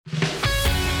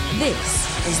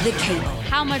This is The Cable.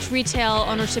 How much retail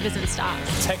ownership is in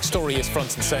stocks? Tech story is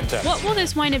front and centre. What will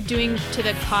this wind up doing to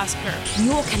the cost curve?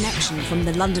 Your connection from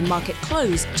the London market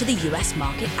close to the US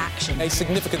market action. A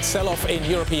significant sell-off in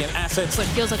European assets. So it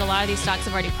feels like a lot of these stocks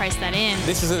have already priced that in.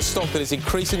 This is a stock that is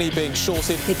increasingly being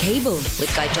shorted. The Cable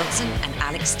with Guy Johnson and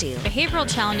Alix Steele.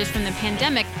 Behavioral challenges from the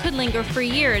pandemic could linger for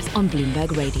years. On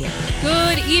Bloomberg Radio.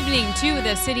 Good evening to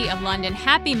the City of London.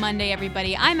 Happy Monday,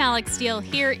 everybody. I'm Alix Steele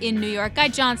here in New York. Guy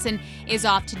Johnson is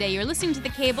off today. You're listening to The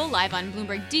Cable live on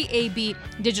Bloomberg DAB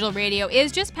Digital Radio. It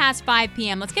is just past 5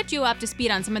 p.m. Let's get you up to speed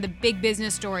on some of the big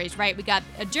business stories, right? We got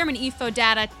a German IFO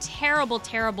data.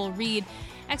 Terrible read.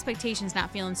 Expectations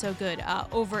not feeling so good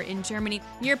over in Germany.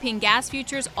 European gas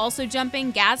futures also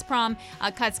jumping. Gazprom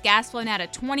cuts gas flow now to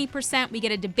 20%. We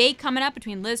get a debate coming up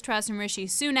between Liz Truss and Rishi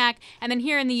Sunak. And then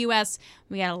here in the U.S.,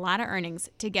 we got a lot of earnings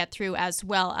to get through as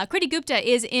well. Kriti Gupta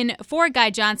is in for Guy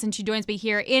Johnson. She joins me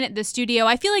here in the studio.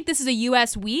 I feel like this is a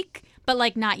U.S. week, but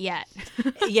like not yet.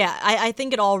 Yeah, I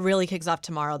think it all really kicks off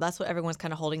tomorrow. That's what everyone's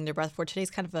kind of holding their breath for. Today's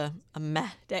kind of a meh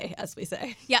day, as we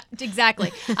say. Yeah,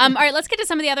 exactly. All right, let's get to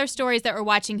some of the other stories that we're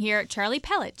watching here. Charlie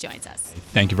Pellet joins us.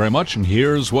 Thank you very much. And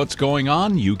here's what's going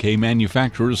on. UK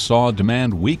manufacturers saw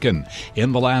demand weaken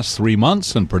in the last 3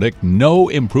 months and predict no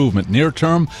improvement near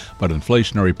term, but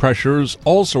inflationary pressures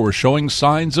also are showing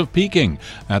signs of peaking.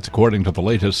 That's according to the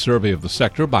latest survey of the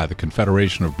sector by the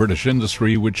Confederation of British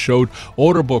Industry, which showed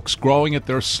order books growing at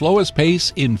their slowest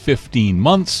pace in 15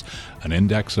 months. An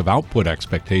index of output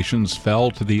expectations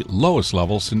fell to the lowest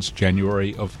level since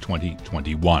January of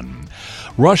 2021.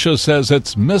 Russia says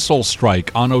its missile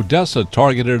strike on Odessa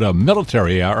targeted a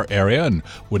military area and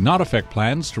would not affect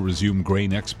plans to resume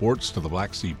grain exports to the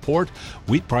Black Sea port.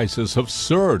 Wheat prices have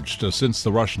surged since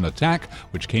the Russian attack,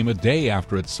 which came a day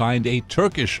after it signed a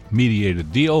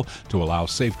Turkish-mediated deal to allow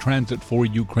safe transit for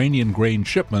Ukrainian grain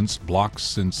shipments blocked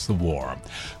since the war.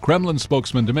 Kremlin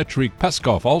spokesman Dmitry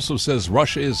Peskov also says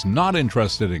Russia is not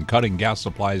interested in cutting gas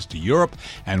supplies to Europe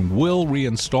and will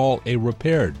reinstall a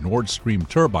repaired Nord Stream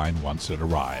turbine once it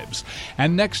arrives.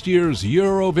 And next year's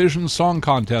Eurovision Song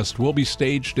Contest will be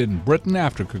staged in Britain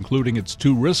after concluding it's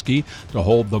too risky to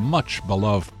hold the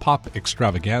much-beloved pop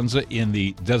extravaganza in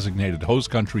the designated host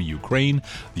country, Ukraine.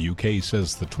 The UK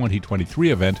says the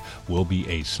 2023 event will be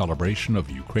a celebration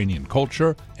of Ukrainian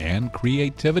culture and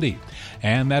creativity.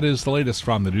 And that is the latest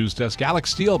from the news desk.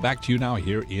 Alix Steele, back to you now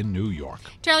here in New York.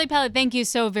 Charlie Pellet, thank you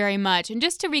so very much. And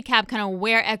just to recap kind of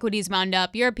where equities wound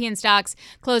up, European stocks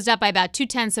closed up by about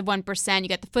 0.2%. You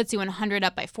got the FTSE 100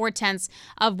 up by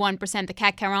 0.4%. The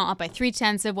CAC 40 up by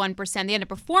 0.3%. The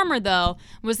underperformer, though,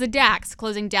 was the DAX,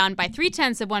 closing down by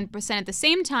 0.3%. At the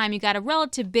same time, you got a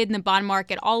relative bid in the bond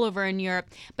market all over in Europe.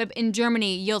 But in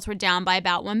Germany, yields were down by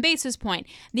about 1 basis point.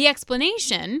 The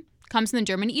explanation comes from the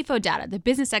German IFO data, the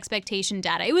business expectation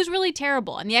data. It was really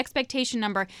terrible, and the expectation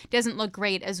number doesn't look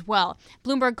great as well.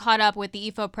 Bloomberg caught up with the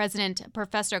IFO president,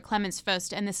 Professor Clemens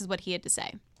Fust, and this is what he had to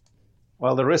say.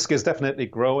 Well, the risk is definitely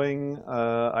growing.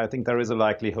 I think there is a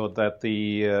likelihood that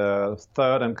the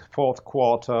third and fourth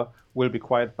quarter will be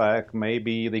quite back.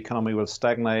 Maybe the economy will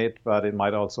stagnate, but it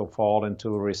might also fall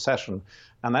into a recession.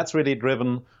 And that's really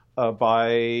driven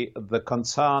by the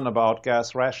concern about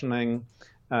gas rationing.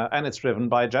 And it's driven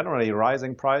by generally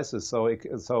rising prices.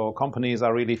 So companies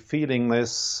are really feeling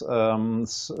this. A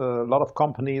lot of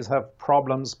companies have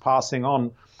problems passing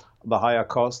on the higher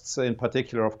costs, in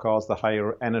particular, of course, the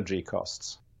higher energy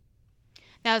costs.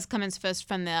 That was Clemens Fust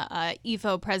from the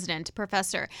IFO president,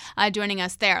 professor, joining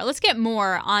us there. Let's get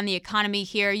more on the economy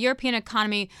here. European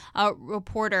economy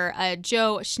reporter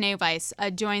Zoe Schneeweiss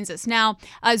joins us now.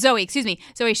 Zoe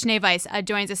Schneeweiss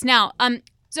joins us now.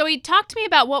 Zoe, talk to me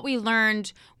about what we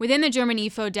learned within the German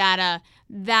IFO data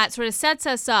that sort of sets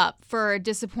us up for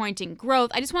disappointing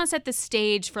growth. I just want to set the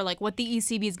stage for like what the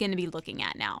ECB is going to be looking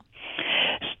at now.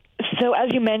 So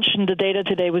as you mentioned, the data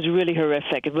today was really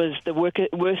horrific. It was the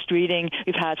worst reading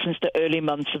we've had since the early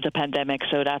months of the pandemic.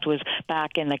 So that was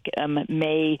back in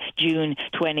May, June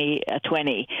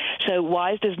 2020. So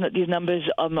why is these numbers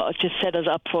just set us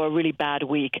up for a really bad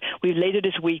week? Later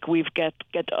this week, we've get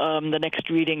the next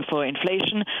reading for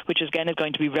inflation, which again is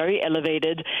going to be very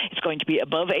elevated. It's going to be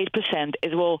above 8%.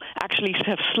 It will actually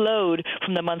have slowed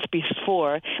from the months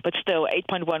before, but still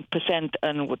 8.1%,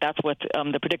 and that's what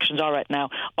the predictions are right now,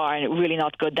 are really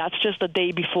not good. That's just the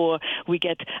day before we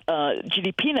get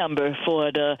GDP number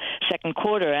for the second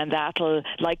quarter, and that'll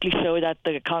likely show that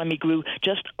the economy grew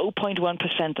just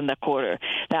 0.1% in the quarter.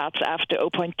 That's after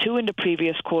 0.2 in the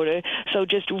previous quarter, so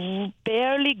just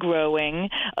barely growing.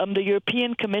 The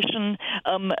European Commission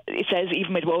it says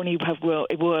even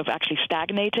it will have actually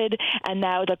stagnated, and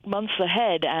now the months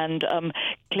ahead. And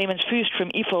Clemens Fuest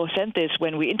from IFO sent this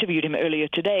when we interviewed him earlier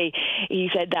today. He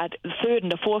said that the third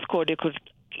and the fourth quarter could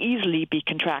easily be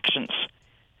contractions.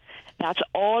 That's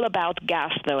all about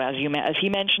gas, though, as he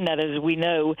mentioned, that as we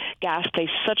know, gas plays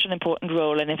such an important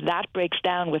role, and if that breaks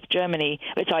down with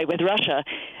Russia,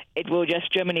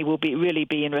 Germany will really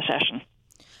be in recession.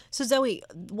 So, Zoe,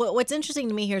 what's interesting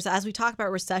to me here is as we talk about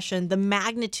recession, the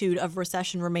magnitude of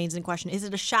recession remains in question. Is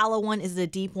it a shallow one? Is it a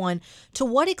deep one? To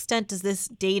what extent does this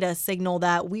data signal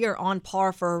that we are on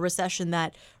par for a recession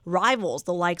that rivals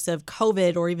the likes of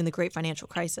COVID or even the Great Financial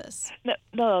Crisis?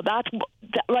 No,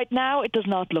 right now it does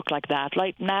not look like that.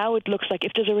 Right now it looks like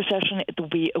if there's a recession, it will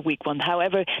be a weak one.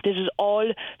 However, this is all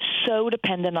so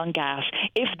dependent on gas.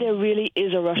 If there really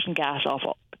is a Russian gas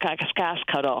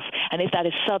cut off, and if that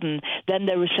is sudden, then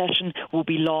the recession will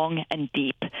be long and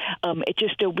deep. And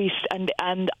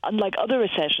unlike other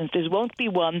recessions, there won't be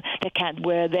one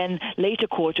where then later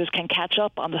quarters can catch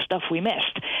up on the stuff we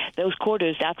missed. Those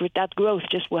quarters, that growth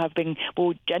just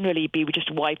will generally be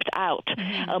just wiped out.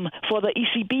 Mm-hmm. For the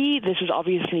ECB, this is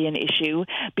obviously an issue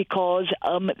because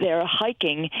they're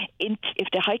hiking. If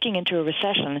they're hiking into a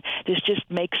recession, this just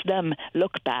makes them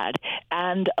look bad.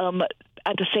 And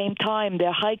at the same time,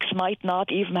 their hikes might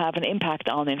not even have an impact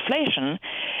on inflation.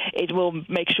 It will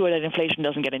make sure that inflation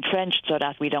doesn't get entrenched so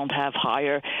that we don't have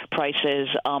higher prices,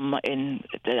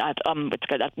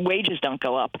 that wages don't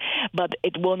go up. But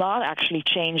it will not actually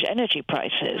change energy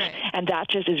prices. Right. And that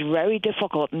just is very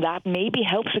difficult. And that maybe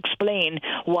helps explain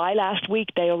why last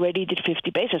week they already did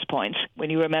 50 basis points. When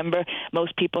you remember,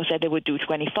 most people said they would do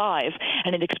 25.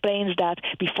 And it explains that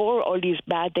before all these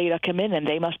bad data come in, and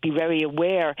they must be very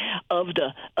aware of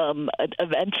the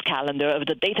events calendar, of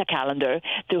the data calendar,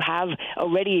 to have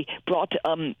already brought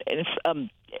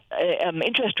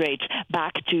interest rates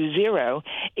back to zero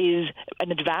is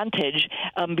an advantage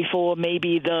before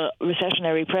maybe the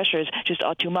recessionary pressures just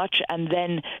are too much, and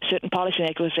then certain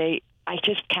policymakers will say, I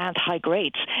just can't hike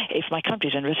rates if my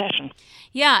country's in recession.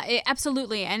 Yeah,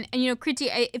 absolutely. And Kriti,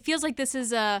 it feels like this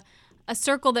is a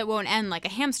circle that won't end, like a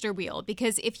hamster wheel,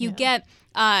 because if you get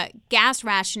gas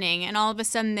rationing and all of a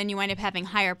sudden then you wind up having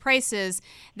higher prices,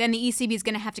 then the ECB is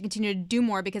going to have to continue to do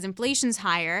more because inflation's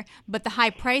higher, but the high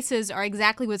prices are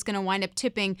exactly what's going to wind up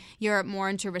tipping Europe more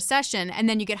into recession, and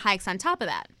then you get hikes on top of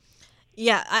that.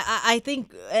 Yeah, I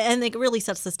think, and it really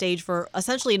sets the stage for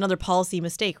essentially another policy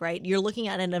mistake, right? You're looking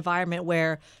at an environment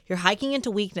where you're hiking into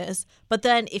weakness, but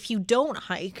then if you don't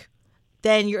hike,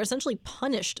 then you're essentially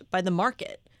punished by the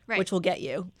market. Right. Which will get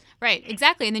you. Right,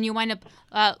 exactly. And then you wind up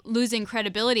losing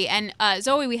credibility. And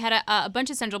Zoe, we had a bunch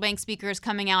of central bank speakers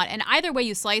coming out. And either way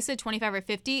you slice it, 25 or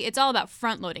 50, it's all about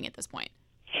front loading at this point.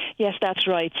 Yes, that's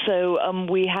right. So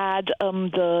we had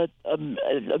the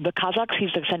Kazakhs,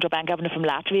 he's the central bank governor from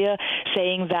Latvia,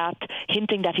 hinting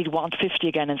that he'd want 50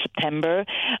 again in September.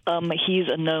 He's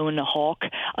a known hawk.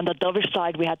 On the dovish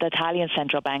side, we had the Italian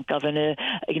central bank governor,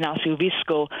 Ignazio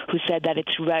Visco, who said that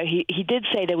he did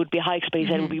say there would be hikes, but he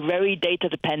said it would be very data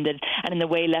dependent, and in a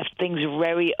way left things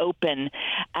very open.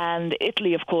 And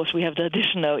Italy, of course, we have the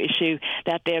additional issue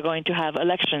that they're going to have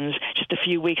elections just a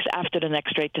few weeks after the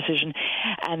next rate decision,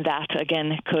 and that,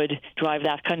 again, could drive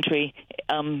that country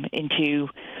into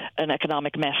an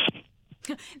economic mess.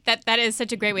 That is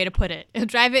such a great way to put it. It'll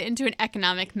drive it into an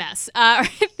economic mess.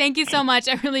 Thank you so much.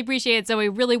 I really appreciate it, Zoe.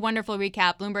 Really wonderful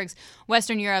recap. Bloomberg's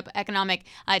Western Europe economic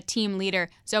team leader,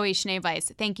 Zoe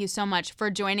Schneeweiss. Thank you so much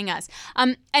for joining us.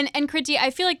 And Kriti,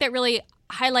 I feel like that really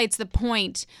highlights the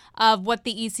point of what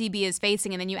the ECB is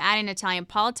facing, and then you add in Italian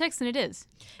politics, and it is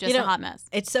just a hot mess.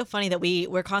 It's so funny that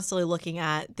we're constantly looking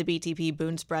at the BTP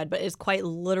Bund spread, but it's quite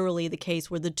literally the case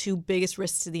where the two biggest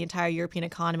risks to the entire European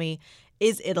economy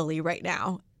is Italy right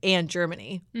now and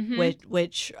Germany,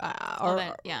 which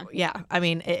are I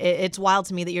mean, it's wild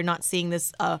to me that you're not seeing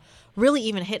this really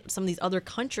even hit some of these other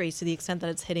countries to the extent that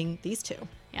it's hitting these two.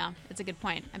 Yeah, it's a good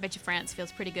point. I bet you France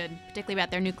feels pretty good, particularly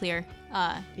about their nuclear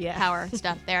power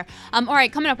stuff there. All right,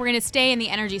 coming up, we're going to stay in the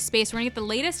energy space. We're going to get the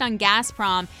latest on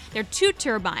Gazprom. There are 2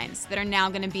 turbines that are now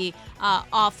going to be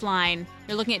offline.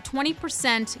 They're looking at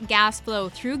 20% gas flow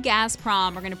through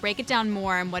Gazprom. We're going to break it down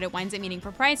more and what it winds up meaning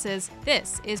for prices.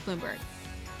 This is Bloomberg.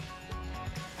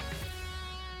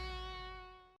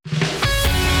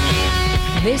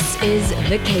 This is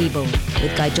The Cable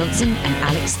with Guy Johnson and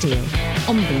Alix Steele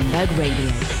on Bloomberg Radio.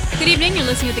 Good evening. You're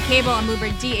listening to The Cable on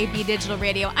Bloomberg DAB Digital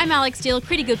Radio. I'm Alix Steele.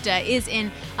 Kriti Gupta is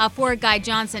in for Guy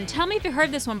Johnson. Tell me if you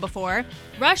heard this one before.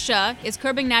 Russia is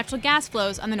curbing natural gas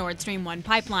flows on the Nord Stream 1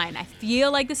 pipeline. I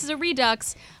feel like this is a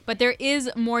redux, but there is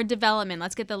more development.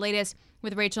 Let's get the latest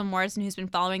with Rachel Morison, who's been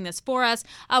following this for us.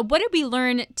 What did we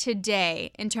learn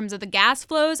today in terms of the gas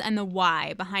flows and the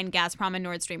why behind Gazprom and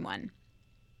Nord Stream 1?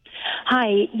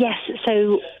 Hi, yes,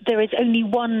 so there is only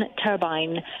one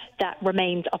turbine that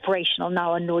remains operational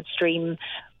now on Nord Stream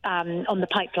on the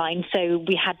pipeline. So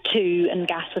we had two and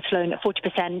gas was flowing at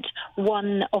 40%.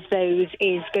 One of those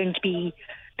is going to be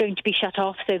shut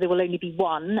off, so there will only be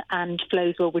one, and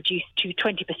flows will reduce to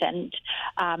 20%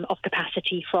 of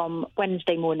capacity from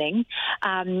Wednesday morning.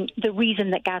 The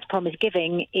reason that Gazprom is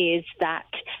giving is that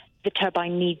the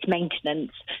turbine needs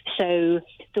maintenance. So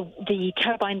the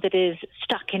turbine that is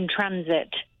stuck in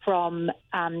transit from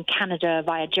Canada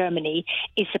via Germany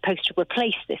is supposed to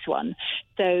replace this one.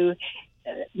 So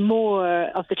more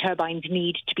of the turbines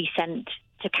need to be sent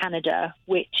to Canada,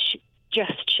 which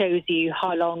just shows you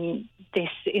how long this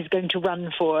is going to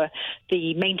run for,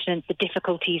 the maintenance, the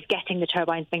difficulties getting the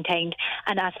turbines maintained.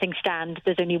 And as things stand,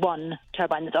 there's only one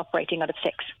turbine that's operating out of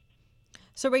six.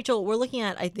 So, Rachel, we're looking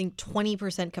at, I think,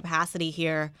 20% capacity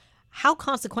here. How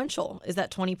consequential is that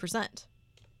 20%?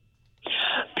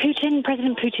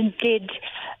 President Putin did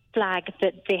flag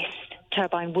that this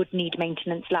turbine would need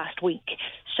maintenance last week.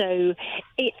 So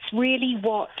it's really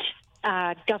what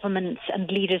governments and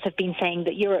leaders have been saying,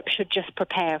 that Europe should just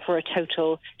prepare for a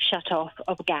total shut-off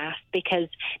of gas, because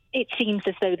it seems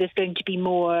as though there's going to be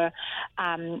more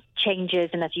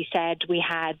changes. And as you said, we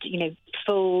had,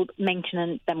 full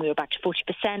maintenance, then we were back to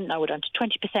 40%, now we're down to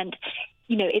 20%.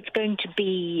 It's going to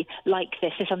be like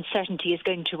this. This uncertainty is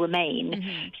going to remain.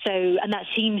 Mm-hmm. So, and that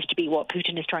seems to be what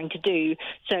Putin is trying to do.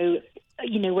 So,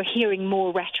 we're hearing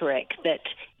more rhetoric that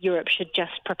Europe should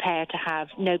just prepare to have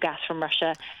no gas from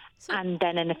Russia. And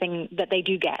then anything that they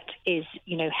do get is,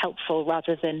 helpful,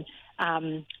 rather than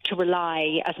to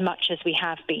rely as much as we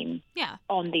have been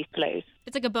on these flows.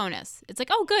 It's like a bonus. It's like,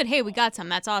 oh, good. Hey, we got some.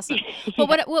 That's awesome. But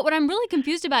what I'm really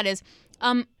confused about is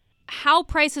how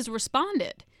prices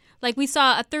responded. Like, we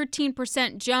saw a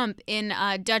 13% jump in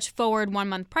Dutch forward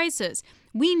 1-month prices.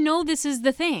 We know this is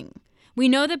the thing. We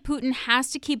know that Putin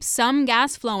has to keep some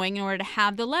gas flowing in order to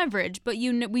have the leverage, but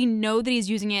we know that he's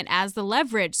using it as the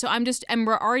leverage. So and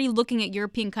we're already looking at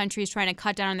European countries trying to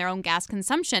cut down on their own gas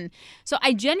consumption. So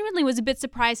I genuinely was a bit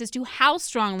surprised as to how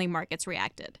strongly markets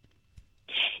reacted.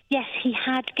 Yes, he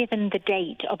had given the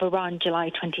date of around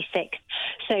July 26th.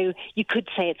 So you could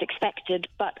say it's expected,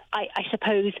 but I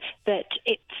suppose that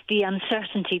it's the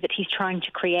uncertainty that he's trying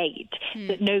to create,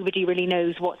 that nobody really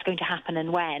knows what's going to happen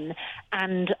and when.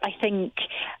 And I think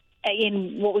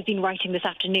in what we've been writing this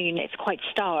afternoon, it's quite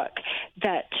stark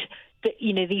that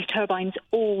these turbines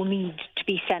all need to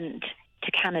be sent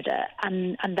to Canada,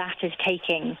 and that is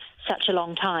taking such a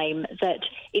long time that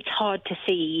it's hard to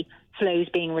see flows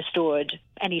being restored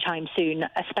anytime soon,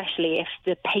 especially if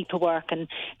the paperwork and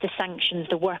the sanctions,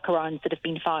 the workarounds that have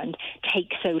been found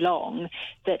take so long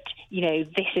that,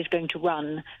 this is going to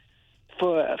run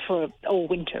for all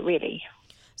winter, really.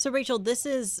 So, Rachel, this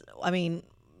is,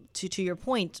 to your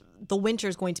point, the winter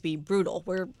is going to be brutal.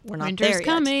 We're not Winter's there yet.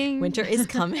 Coming. Winter is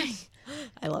coming.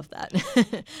 I love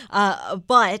that.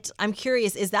 But I'm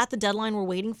curious, is that the deadline we're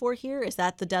waiting for here? Is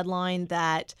that the deadline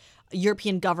that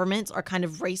European governments are kind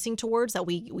of racing towards, that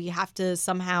we have to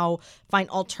somehow find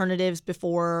alternatives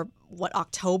before,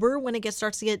 October, when it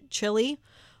starts to get chilly?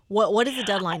 What is the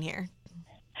deadline here?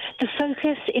 The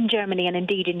focus in Germany and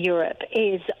indeed in Europe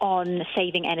is on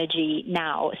saving energy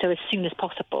now, so as soon as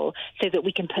possible, so that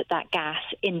we can put that gas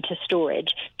into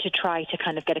storage to try to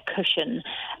kind of get a cushion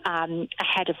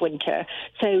ahead of winter.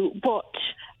 So what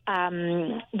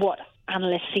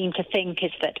analysts seem to think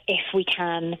is that if we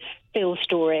can fill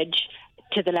storage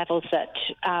to the levels that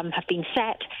have been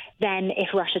set, then if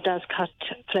Russia does cut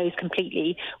flows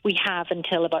completely, we have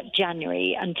until about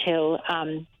January until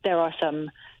there are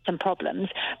some problems.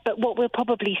 But what we'll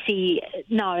probably see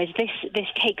now is this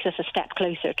takes us a step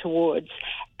closer towards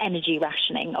energy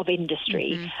rationing of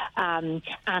industry,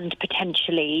 and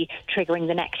potentially triggering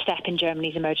the next step in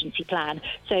Germany's emergency plan.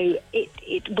 So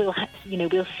it will,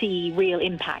 we'll see real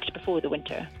impact before the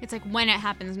winter. It's like when it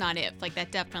happens, not if. Like,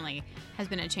 that definitely has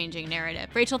been a changing narrative.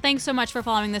 Rachel, thanks so much for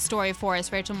following this story for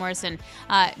us. Rachel Morison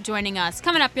joining us.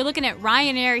 Coming up, you're looking at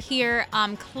Ryanair here.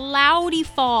 Cloudy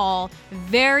fall,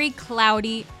 very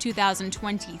cloudy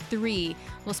 2023.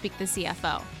 We'll speak to the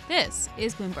CFO. This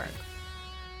is Bloomberg.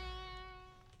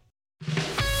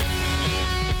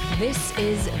 This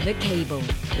is The Cable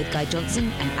with Guy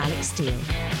Johnson and Alix Steele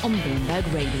on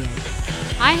Bloomberg Radio.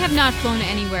 I have not flown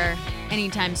anywhere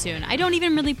anytime soon. I don't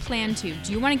even really plan to.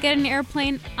 Do you want to get an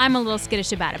airplane? I'm a little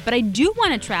skittish about it, but I do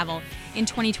want to travel in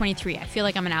 2023. I feel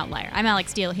like I'm an outlier. I'm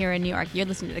Alix Steele here in New York. You're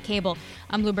listening to The Cable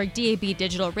on Bloomberg DAB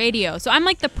Digital Radio. So I'm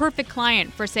like the perfect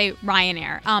client for, say,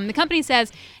 Ryanair. The company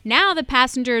says now the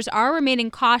passengers are remaining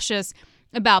cautious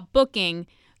about booking.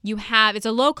 It's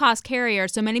a low-cost carrier,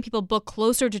 so many people book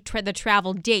closer to the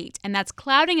travel date, and that's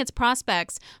clouding its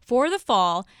prospects for the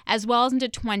fall as well as into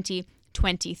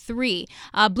 2023.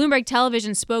 Bloomberg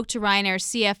Television spoke to Ryanair's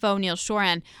CFO Neil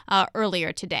Shoran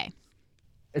earlier today.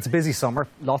 It's a busy summer,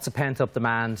 lots of pent-up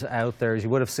demand out there. As you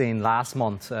would have seen last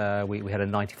month, we had a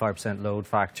 95% load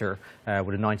factor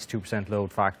with a 92%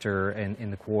 load factor in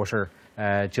the quarter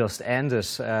just ended.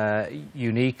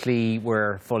 Uniquely,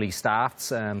 we're fully staffed,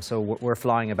 so we're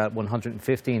flying about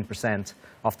 115%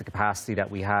 of the capacity that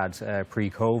we had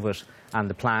pre-COVID, and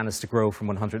the plan is to grow from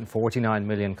 149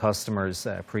 million customers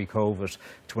pre-COVID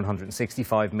to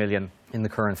 165 million in the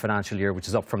current financial year, which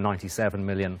is up from 97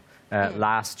 million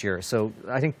last year. So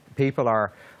I think people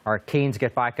are keen to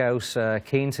get back out,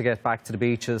 keen to get back to the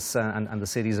beaches and the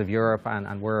cities of Europe,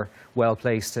 and we're well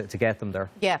placed to get them there.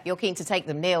 Yeah, you're keen to take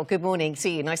them. Neil, good morning.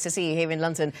 See you. Nice to see you here in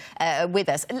London with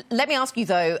us. Let me ask you,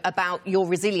 though, about your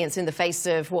resilience in the face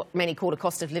of what many call a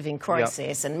cost of living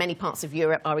crisis, and many parts of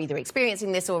Europe are either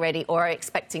experiencing this already or are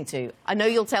expecting to. I know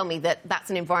you'll tell me that that's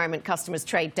an environment customers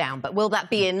trade down, but will that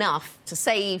be enough to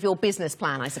save your business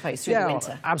plan, I suppose, through the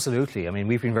winter? Absolutely. I mean,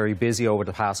 we've been very busy over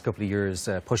the past couple of years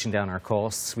pushing down our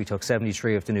costs. We took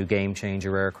 73 of the new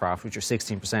game-changer aircraft, which are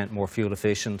 16% more fuel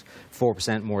efficient,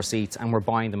 4% more seats, and we're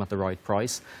buying them at the right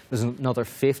price. There's another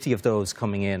 50 of those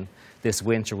coming in this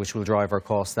winter, which will drive our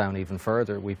costs down even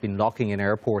further. We've been locking in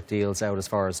airport deals out as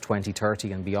far as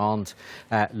 2030 and beyond,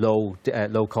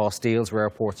 low-cost deals where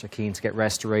airports are keen to get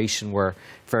restoration, where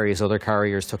various other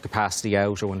carriers took capacity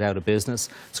out or went out of business.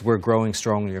 So we're growing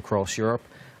strongly across Europe.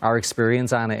 Our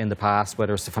experience, Anna, in the past,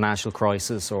 whether it's the financial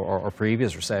crisis or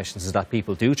previous recessions, is that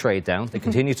people do trade down. They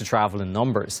continue to travel in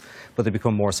numbers, but they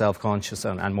become more self-conscious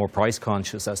and more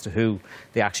price-conscious as to who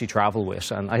they actually travel with.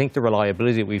 And I think the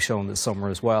reliability that we've shown this summer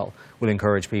as well will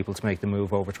encourage people to make the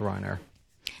move over to Ryanair.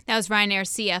 That was Ryanair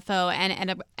CFO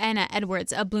Anna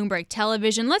Edwards of Bloomberg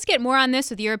Television. Let's get more on this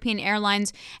with European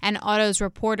Airlines and Autos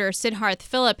reporter Siddharth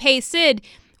Phillip. Hey, Sid,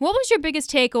 what was your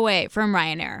biggest takeaway from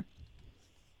Ryanair?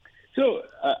 So,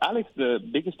 Alex, the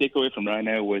biggest takeaway from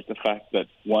Ryanair was the fact that,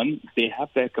 one, they have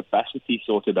their capacity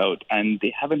sorted out and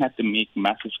they haven't had to make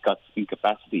massive cuts in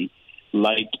capacity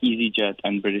like EasyJet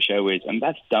and British Airways. And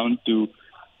that's down to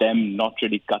them not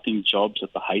really cutting jobs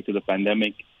at the height of the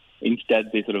pandemic.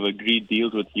 Instead, they sort of agreed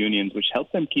deals with unions, which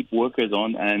helped them keep workers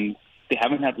on, and they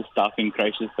haven't had the staffing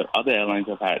crisis that other airlines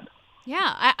have had.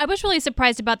 Yeah, I was really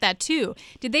surprised about that, too.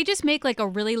 Did they just make like a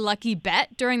really lucky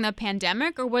bet during the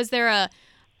pandemic, or was there a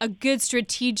good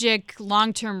strategic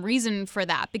long-term reason for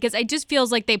that? Because it just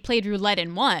feels like they played roulette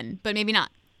and won, but maybe not.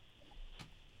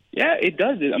 Yeah, it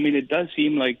does. I mean, it does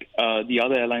seem like the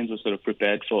other airlines were sort of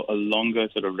prepared for a longer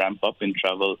sort of ramp-up in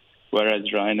travel, whereas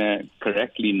Ryanair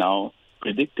correctly now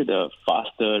predicted a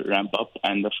faster ramp-up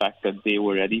and the fact that they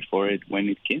were ready for it when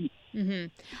it came. Mm-hmm.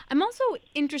 I'm also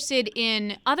interested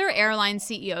in other airline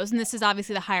CEOs, and this is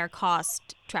obviously the higher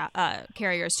cost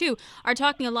carriers too, are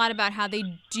talking a lot about how they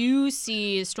do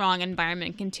see a strong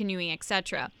environment continuing,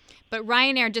 etc. But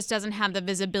Ryanair just doesn't have the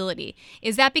visibility.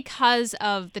 Is that because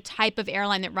of the type of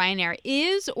airline that Ryanair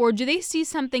is, or do they see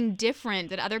something different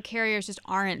that other carriers just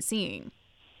aren't seeing?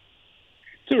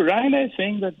 So Ryanair is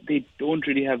saying that they don't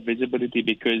really have visibility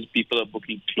because people are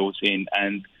booking close in,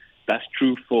 and that's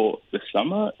true for the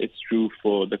summer. It's true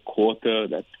for the quarter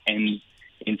that ends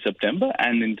in September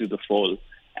and into the fall.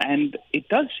 And it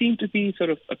does seem to be sort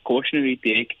of a cautionary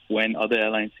take when other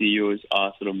airline CEOs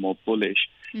are sort of more bullish.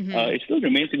 Mm-hmm. It still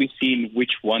remains to be seen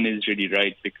which one is really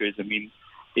right, because, I mean,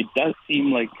 it does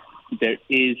seem like there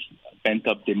is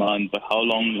pent-up demand, but how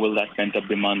long will that pent-up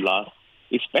demand last,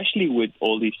 especially with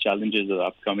all these challenges that are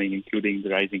upcoming, including the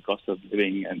rising cost of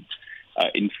living and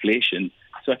inflation.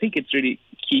 So I think it's really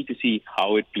key to see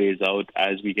how it plays out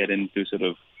as we get into sort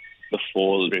of the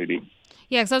fall, really.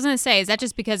 Yeah, because I was going to say, is that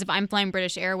just because if I'm flying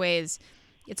British Airways,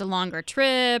 it's a longer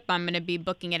trip, I'm going to be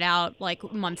booking it out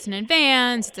like months in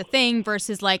advance, it's a thing,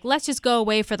 versus like, let's just go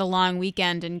away for the long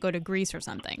weekend and go to Greece or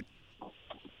something?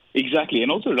 Exactly. And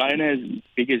also Ryanair's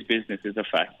biggest business is the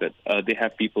fact that they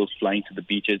have people flying to the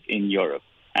beaches in Europe.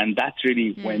 And that's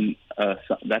really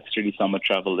that's really summer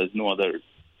travel. There's no other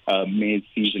main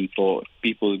season for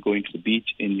people going to the beach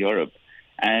in Europe.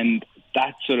 And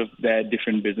that's sort of their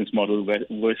different business model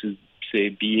versus say,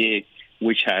 BA,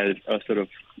 which has a sort of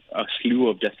a slew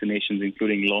of destinations,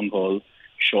 including long haul,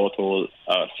 short haul,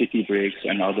 city breaks,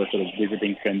 and other sort of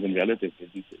visiting friends and relatives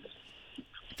businesses.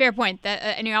 Fair point.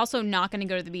 And you're also not going to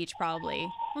go to the beach, probably.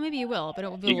 Well, maybe you will, but it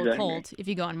will be a little cold if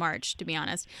you go in March, to be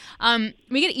honest.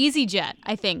 We get EasyJet,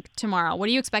 I think, tomorrow. What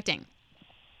are you expecting?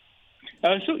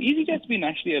 So EasyJet's been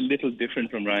actually a little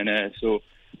different from Ryanair. So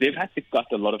they've had to cut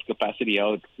a lot of capacity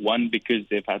out, one, because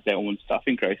they've had their own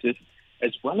staffing crisis,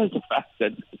 as well as the fact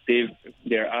that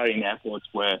there are in airports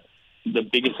where the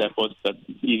biggest airports that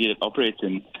EasyJet operates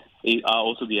in are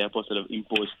also the airports that have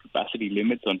imposed capacity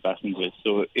limits on passengers.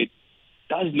 So it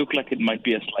does look like it might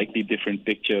be a slightly different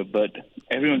picture, but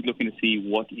everyone's looking to see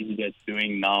what EasyJet's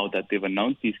doing now that they've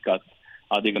announced these cuts.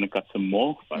 Are they going to cut some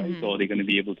more flights, or are they going to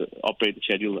be able to operate the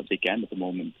schedule that they can at the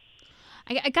moment?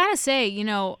 I got to say,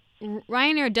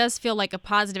 Ryanair does feel like a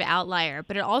positive outlier,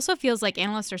 but it also feels like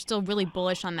analysts are still really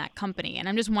bullish on that company. And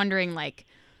I'm just wondering,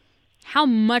 how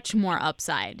much more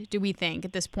upside do we think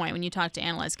at this point when you talk to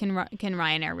analysts can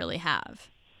Ryanair really have?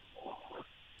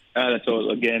 So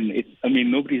again,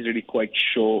 nobody's really quite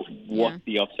sure what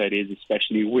the upside is,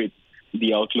 especially with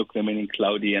the outlook remaining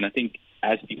cloudy. And I think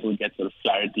as people get sort of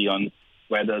clarity on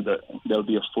whether there'll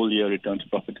be a full year return to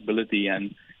profitability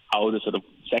and how the sort of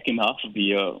second half of the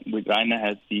year, with Ryanair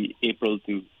has the April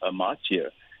to March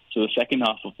year. So the second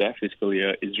half of their fiscal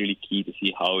year is really key to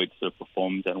see how it sort of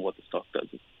performs and what the stock does.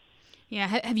 Yeah.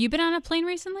 Have you been on a plane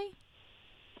recently?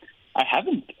 I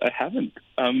haven't.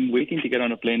 I'm waiting to get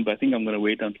on a plane, but I think I'm going to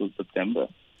wait until September.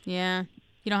 Yeah.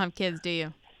 You don't have kids, do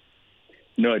you?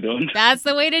 No, I don't. That's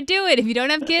the way to do it. If you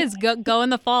don't have kids, go in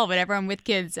the fall. But everyone with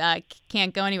kids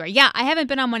can't go anywhere. Yeah, I haven't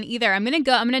been on one either. I'm going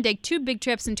to take 2 big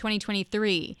trips in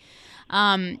 2023.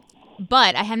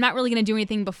 But I'm not really going to do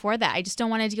anything before that. I just don't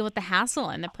want to deal with the hassle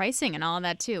and the pricing and all of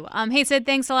that, too. Hey, Sid,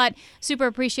 thanks a lot. Super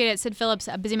appreciate it. Sid Phillips,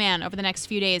 a busy man over the next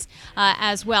few days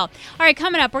as well. All right,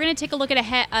 coming up, we're going to take a look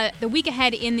at the week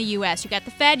ahead in the U.S. You got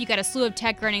the Fed, you got a slew of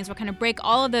tech earnings. We'll kind of break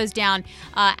all of those down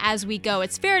as we go.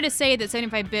 It's fair to say that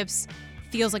 75 bips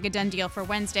feels like a done deal for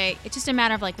Wednesday. It's just a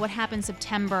matter of what happens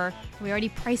September. We're already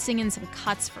pricing in some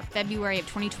cuts for February of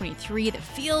 2023 that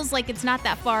feels like it's not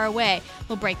that far away.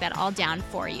 We'll break that all down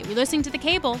for you. You're listening to The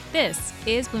Cable. This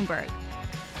is Bloomberg.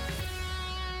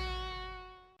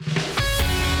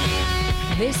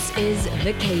 This is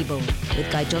The Cable with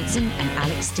Guy Johnson and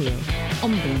Alix Steele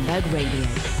on Bloomberg Radio.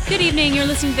 Good evening. You're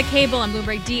listening to The Cable on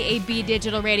Bloomberg DAB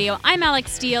Digital Radio. I'm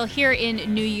Alix Steele here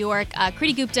in New York.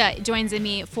 Kriti Gupta joins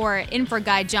me for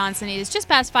Guy Johnson. It is just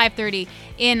past 5:30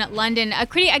 in London.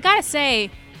 Kriti, I gotta say,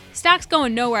 stocks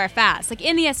going nowhere fast.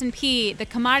 In the S&P, the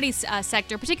commodities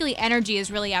sector, particularly energy, is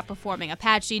really outperforming.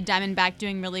 Apache, Diamondback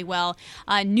doing really well.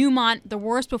 Newmont, the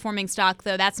worst performing stock,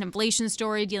 though. That's an inflation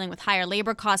story dealing with higher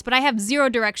labor costs. But I have zero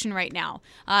direction right now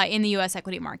in the U.S.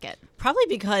 equity market. Probably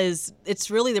because it's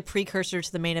really the precursor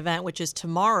to the main event, which is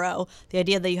tomorrow. The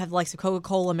idea that you have the likes of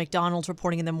Coca-Cola, McDonald's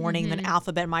reporting in the morning, then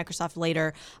Alphabet, Microsoft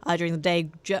later during the day,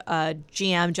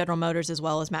 GM, General Motors, as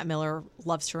well as Matt Miller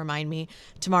loves to remind me,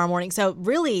 tomorrow morning. So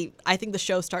really, I think the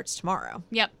show starts tomorrow.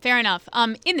 Yep, fair enough.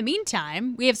 In the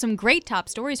meantime, we have some great top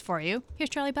stories for you.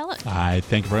 Here's Charlie Bellet.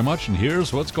 Thank you very much. And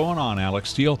here's what's going on, Alix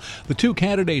Steele. The 2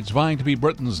 candidates vying to be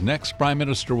Britain's next prime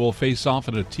minister will face off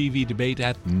in a TV debate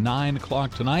at 9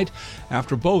 o'clock tonight,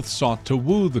 after both sought to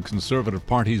woo the Conservative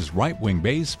Party's right-wing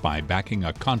base by backing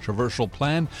a controversial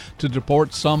plan to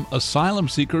deport some asylum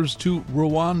seekers to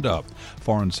Rwanda.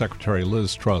 Foreign Secretary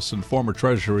Liz Truss and former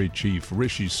Treasury Chief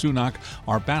Rishi Sunak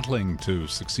are battling to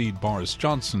succeed Boris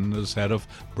Johnson as head of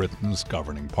Britain's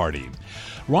governing party.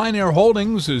 Ryanair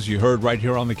Holdings, as you heard right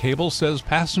here on the cable, says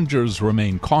passengers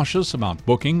remain cautious about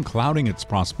booking, clouding its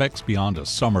prospects beyond a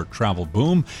summer travel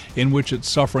boom in which it's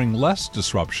suffering less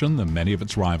disruption than many of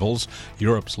its rivals.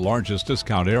 Europe's largest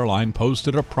discount airline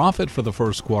posted a profit for the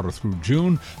first quarter through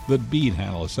June that beat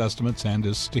analyst estimates and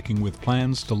is sticking with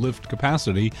plans to lift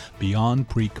capacity beyond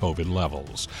pre-COVID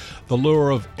levels. The lure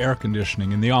of air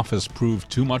conditioning in the office proved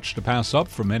too much to pass up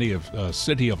for many of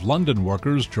City of London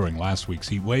workers during last week's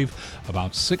heat wave.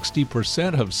 About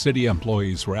 60% of city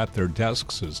employees were at their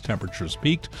desks as temperatures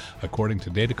peaked, according to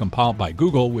data compiled by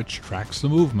Google, which tracks the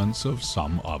movements of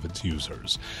some of its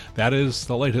users. That is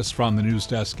the latest from the news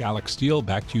desk. Alix Steele.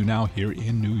 Back to you now here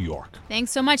in New York. Thanks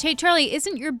so much. Hey, Charlie,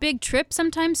 isn't your big trip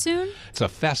sometime soon? It's a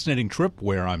fascinating trip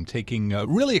where I'm taking,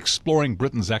 really exploring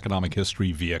Britain's economic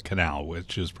history via canal,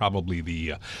 which is probably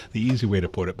the easy way to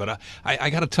put it. But I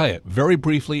got to tell you, very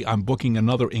briefly, I'm booking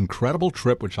another incredible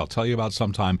trip, which I'll tell you about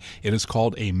sometime. It is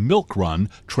called a milk run,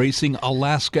 tracing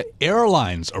Alaska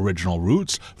Airlines' original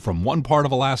routes from one part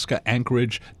of Alaska,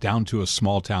 Anchorage, down to a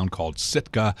small town called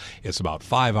Sitka. It's about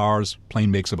 5 hours.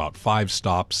 Plane makes about 5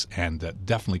 stops, and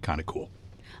definitely kind of cool.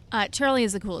 Charlie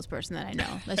is the coolest person that I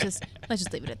know. Let's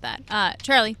just leave it at that.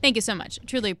 Charlie, thank you so much.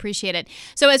 Truly appreciate it.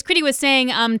 So as Kriti was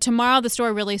saying, tomorrow the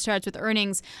story really starts with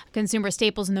earnings, consumer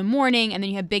staples in the morning, and then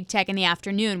you have big tech in the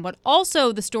afternoon. What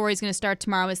also the story is going to start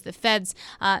tomorrow is the Fed's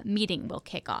meeting will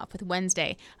kick off with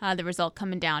Wednesday, the result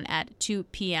coming down at 2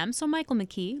 p.m. So Michael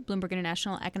McKee, Bloomberg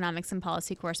International Economics and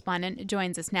Policy Correspondent,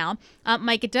 joins us now.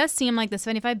 Mike, it does seem like the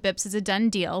 75 bips is a done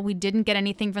deal. We didn't get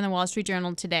anything from the Wall Street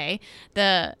Journal today.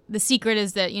 The secret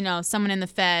is that, someone in the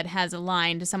Fed has a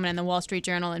line to someone in the Wall Street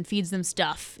Journal and feeds them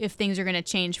stuff if things are going to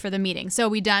change for the meeting. So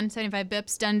we done? 75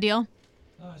 bips, done deal?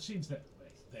 It seems that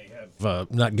they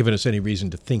have not given us any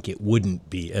reason to think it wouldn't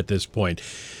be at this point.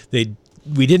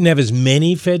 We didn't have as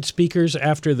many Fed speakers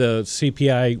after the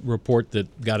CPI report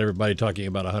that got everybody talking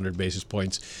about 100 basis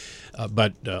points,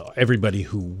 but everybody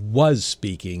who was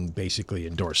speaking basically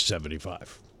endorsed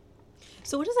 75.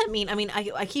 So what does that mean? I mean,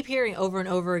 I keep hearing over and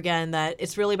over again that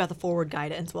it's really about the forward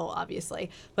guidance. Well,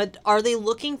 obviously. But are they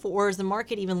looking for, or is the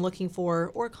market even looking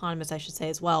for, or economists, I should say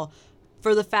as well,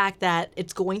 for the fact that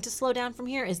it's going to slow down from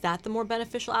here? Is that the more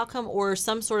beneficial outcome, or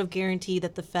some sort of guarantee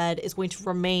that the Fed is going to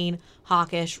remain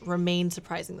hawkish, remain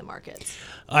surprising the markets?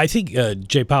 I think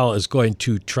Jay Powell is going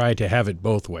to try to have it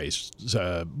both ways.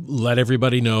 Let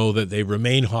everybody know that they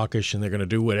remain hawkish and they're going to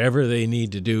do whatever they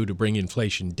need to do to bring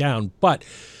inflation down, but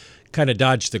kind of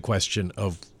dodge the question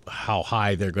of how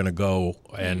high they're going to go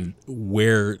and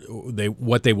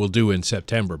what they will do in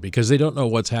September, because they don't know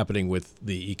what's happening with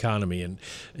the economy, and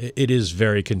it is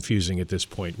very confusing at this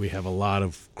point. We have a lot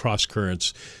of cross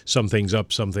currents, some things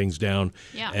up, some things down,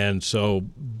 and so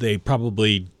they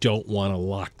probably don't want to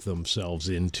lock themselves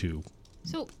into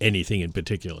anything in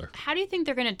particular. How do you think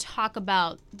they're going to talk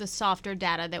about the softer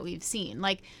data that we've seen?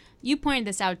 Like, you pointed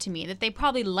this out to me, that they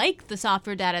probably like the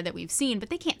softer data that we've seen,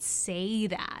 but they can't say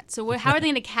that. So how are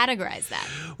they going to categorize that?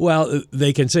 Well,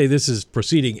 they can say this is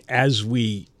proceeding as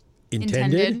we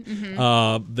intended.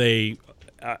 Mm-hmm.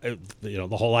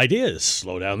 The whole idea is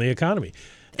slow down the economy.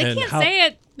 They can't say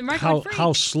it. The market would freak.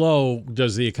 How slow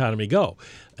does the economy go?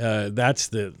 That's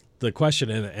the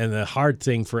question, and the hard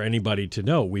thing for anybody to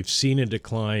know. We've seen a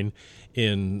decline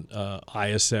in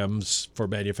ISMs for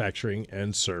manufacturing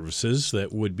and services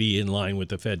that would be in line with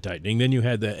the Fed tightening. Then you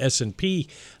had the S&P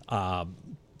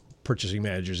purchasing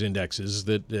managers indexes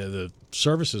that the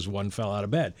services one fell out of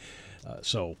bed.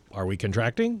 So are we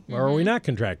contracting or are we not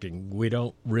contracting? We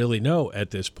don't really know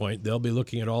at this point. They'll be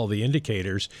looking at all the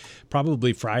indicators.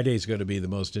 Probably Friday is going to be the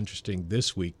most interesting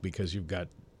this week because you've got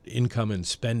income and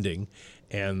spending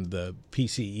and the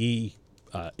PCE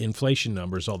inflation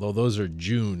numbers, although those are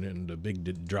June, and the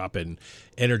big drop in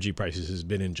energy prices has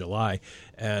been in July.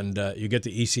 And you get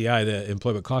the ECI, the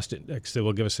Employment Cost Index, that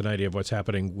will give us an idea of what's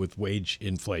happening with wage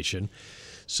inflation.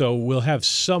 So we'll have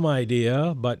some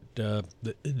idea, but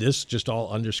this just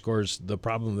all underscores the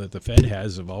problem that the Fed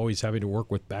has of always having to work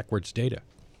with backwards data.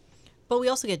 But we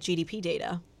also get GDP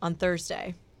data on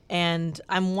Thursday. And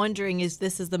I'm wondering, is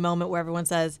this the moment where everyone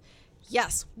says,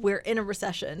 yes, we're in a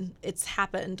recession, it's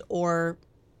happened, or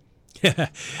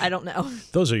I don't know.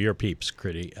 Those are your peeps,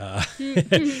 Kriti.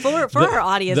 For our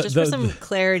audience, just for some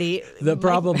clarity. The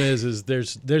problem is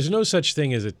there's no such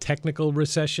thing as a technical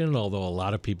recession, although a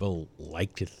lot of people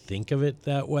like to think of it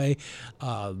that way.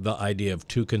 The idea of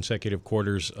 2 consecutive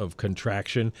quarters of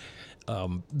contraction.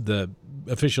 The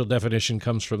official definition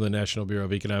comes from the National Bureau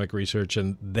of Economic Research,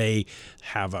 and they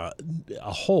have a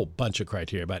whole bunch of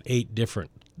criteria, about 8 different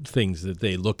things that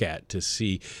they look at to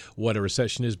see what a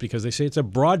recession is, because they say it's a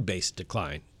broad-based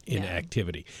decline in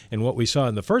activity. And what we saw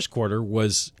in the first quarter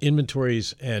was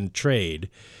inventories and trade,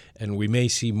 and we may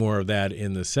see more of that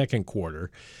in the second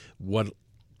quarter. What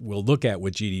we'll look at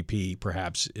with GDP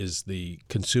perhaps is the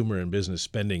consumer and business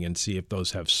spending and see if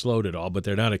those have slowed at all, but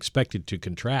they're not expected to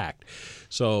contract.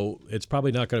 So it's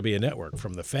probably not going to be a network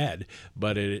from the Fed,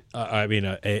 but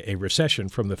a recession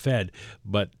from the Fed,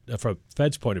 but from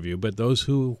Fed's point of view. But those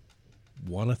who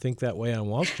want to think that way on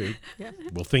Wall Street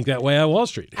will think that way on Wall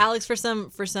Street. Alix, for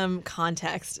some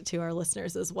context to our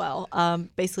listeners as well,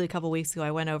 basically a couple weeks ago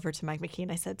I went over to Mike McKee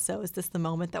and I said, so is this the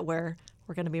moment that we're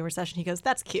we're going to be in recession. He goes,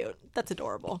 that's cute. That's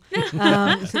adorable.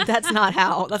 That's not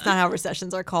how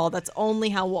recessions are called. That's only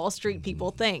how Wall Street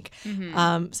people think.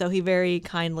 So he very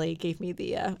kindly gave me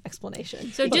the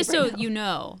explanation. So just so you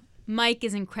know, Mike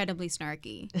is incredibly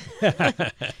snarky.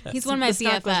 He's one of my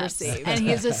BFFs, and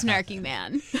he's a snarky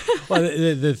man. Well,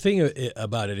 the thing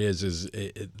about it is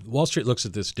Wall Street looks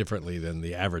at this differently than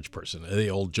the average person. The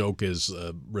old joke is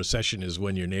recession is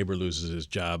when your neighbor loses his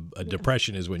job. A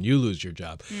depression is when you lose your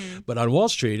job. But on Wall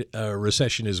Street, a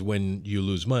recession is when you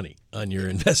lose money on your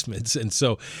investments. And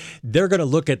so they're going to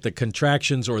look at the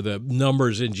contractions or the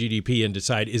numbers in GDP and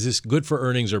decide, is this good for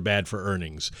earnings or bad for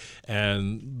earnings?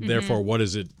 And therefore, what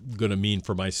is it going to mean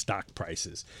for my stock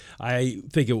prices? I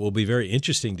think it will be very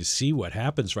interesting to see what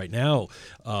happens right now.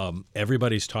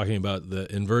 Everybody's talking about the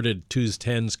inverted 2s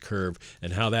 10s curve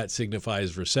and how that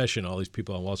signifies recession. All these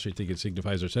people on Wall Street think it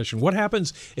signifies recession. What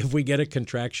happens if we get a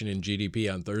contraction in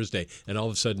GDP on Thursday and all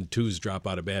of a sudden 2s drop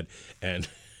out of bed and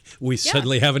we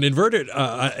suddenly have an inverted,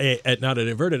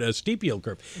 a steep yield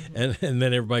curve. And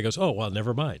then everybody goes, oh, well,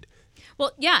 never mind.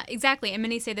 Well, yeah, exactly. And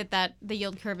many say that the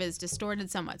yield curve is distorted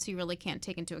somewhat, so you really can't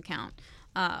take into account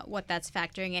what that's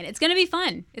factoring in. It's going to be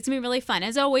fun. It's going to be really fun.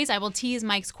 As always, I will tease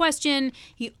Mike's question.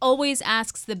 He always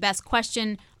asks the best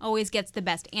question, always gets the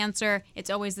best answer. It's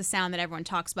always the sound that everyone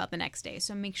talks about the next day.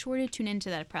 So make sure to tune into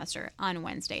that presser on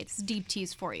Wednesday. It's a deep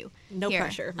tease for you. No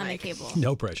pressure, on Mike. the cable.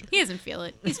 No pressure. He doesn't feel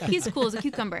it. He's cool as a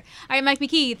cucumber. All right, Mike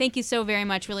McKee, thank you so very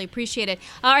much. Really appreciate it.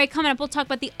 All right, coming up, we'll talk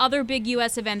about the other big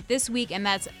U.S. event this week, and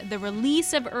that's the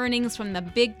release of earnings from the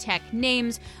big tech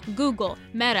names: Google,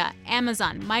 Meta,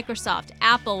 Amazon, Microsoft,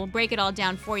 Apple. We'll break it all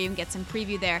down for you and get some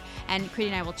preview there. And Kriti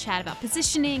and I will chat about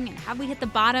positioning and how we hit the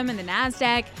bottom in the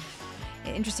NASDAQ.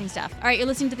 Interesting stuff. All right, you're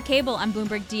listening to The Cable on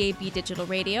Bloomberg DAB Digital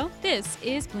Radio. This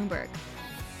is Bloomberg.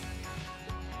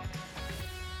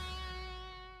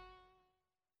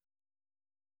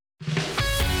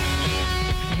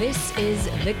 This is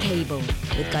The Cable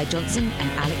with Guy Johnson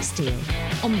and Alix Steele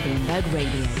on Bloomberg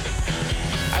Radio.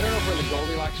 I don't know if we're in the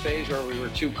Goldilocks phase where we were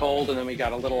too cold and then we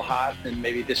got a little hot and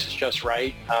maybe this is just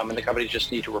right and the companies just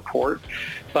need to report.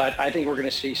 But I think we're going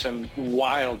to see some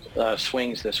wild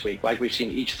swings this week, like we've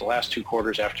seen each of the last 2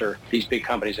 quarters after these big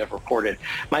companies have reported.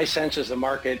 My sense is the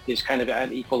market is kind of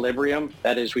at equilibrium.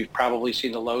 That is, we've probably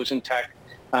seen the lows in tech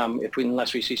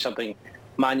unless we see something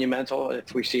monumental,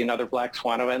 if we see another black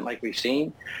swan event like we've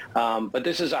seen. But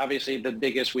this is obviously the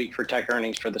biggest week for tech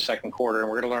earnings for the second quarter, and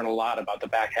we're going to learn a lot about the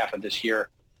back half of this year.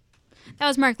 That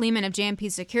was Mark Lehmann of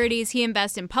JMP Securities. He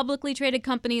invests in publicly traded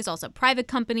companies, also private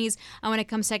companies. When it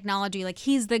comes to technology, like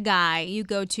he's the guy you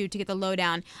go to get the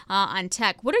lowdown on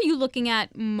tech. What are you looking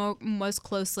at most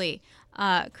closely,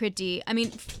 Kriti? I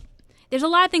mean, there's a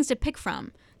lot of things to pick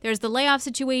from. There's the layoff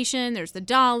situation, there's the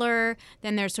dollar,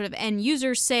 then there's sort of end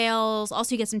user sales.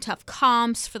 Also, you get some tough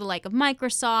comps for the like of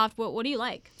Microsoft. What do you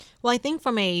like? Well, I think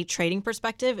from a trading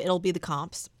perspective, it'll be the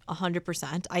comps,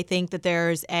 100%. I think that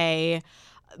there's a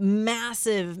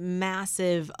massive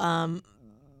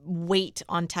weight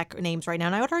on tech names right now.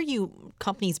 And I would argue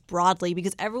companies broadly,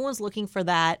 because everyone's looking for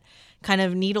that kind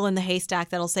of needle in the haystack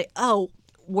that'll say, oh,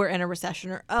 we're in a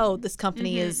recession, or, oh, this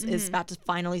company is about to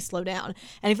finally slow down.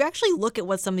 And if you actually look at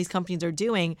what some of these companies are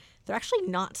doing, they're actually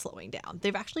not slowing down.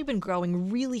 They've actually been growing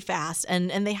really fast, and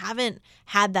they haven't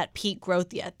had that peak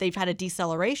growth yet. They've had a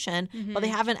deceleration, but they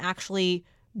haven't actually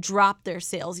dropped their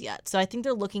sales yet. So I think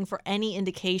they're looking for any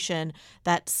indication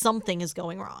that something is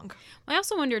going wrong. I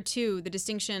also wonder, too, the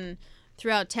distinction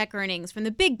throughout tech earnings from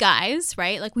the big guys,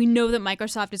 right? Like we know that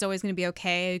Microsoft is always going to be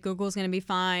okay, Google's going to be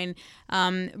fine,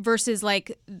 versus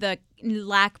like the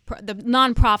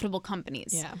non-profitable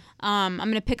companies. Yeah. I'm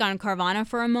going to pick on Carvana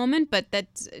for a moment, but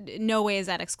that's no way is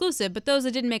that exclusive. But those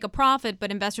that didn't make a profit, but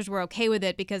investors were okay with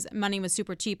it because money was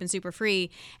super cheap and super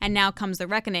free, and now comes the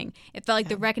reckoning. It felt like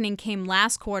the reckoning came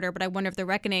last quarter, but I wonder if the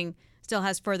reckoning still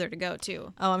has further to go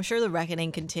too. Oh, I'm sure the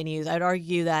reckoning continues. I'd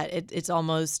argue that it's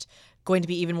almost going to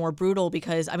be even more brutal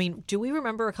because, I mean, do we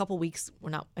remember a couple weeks,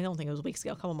 I don't think it was weeks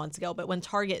ago, a couple months ago, but when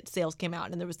Target sales came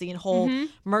out and there was the whole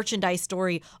merchandise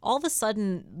story, all of a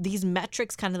sudden these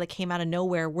metrics kind of that came out of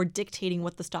nowhere were dictating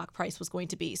what the stock price was going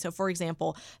to be. So, for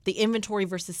example, the inventory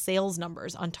versus sales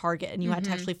numbers on Target, and you had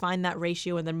to actually find that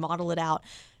ratio and then model it out.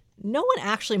 No one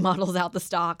actually models out the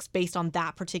stocks based on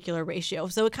that particular ratio.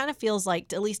 So it kind of feels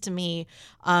like, at least to me,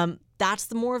 that's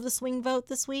the more of the swing vote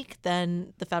this week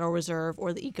than the Federal Reserve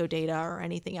or the eco data or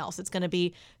anything else. It's going to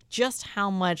be just how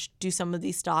much do some of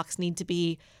these stocks need to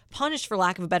be punished, for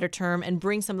lack of a better term, and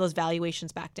bring some of those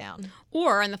valuations back down?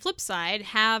 Or on the flip side,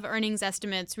 have earnings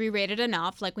estimates re-rated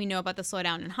enough, like we know about the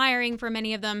slowdown in hiring for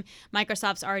many of them.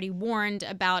 Microsoft's already warned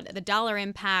about the dollar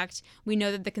impact. We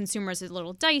know that the consumer is a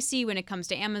little dicey when it comes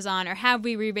to Amazon. Or have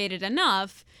we re-rated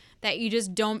enough that you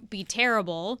just don't be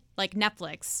terrible, like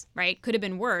Netflix, right? Could have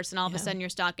been worse, and all of a sudden your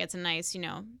stock gets a nice,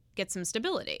 gets some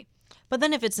stability. But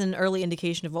then if it's an early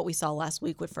indication of what we saw last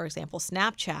week with, for example,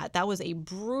 Snapchat, that was a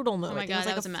brutal move. Oh my God,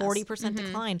 it was like a 40% mess.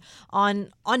 decline on,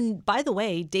 by the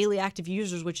way, daily active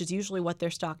users, which is usually what their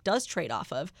stock does trade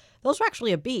off of. Those were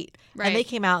actually a beat. Right. And they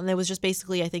came out, and it was just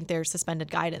basically, I think, their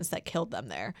suspended guidance that killed them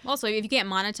there. Also, if you can't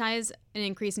monetize an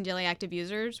increase in daily active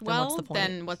users,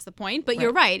 then what's the point? But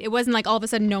you're right. It wasn't like all of a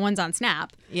sudden no one's on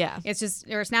Snap. Yeah. It's just,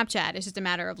 or Snapchat. It's just a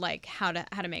matter of like how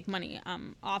to make money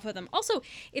off of them. Also,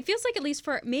 it feels like, at least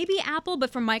for maybe Apple, but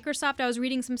for Microsoft, I was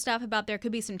reading some stuff about there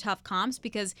could be some tough comps,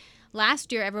 because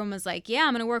last year everyone was like, yeah,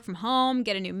 I'm going to work from home,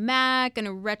 get a new Mac, going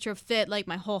to retrofit like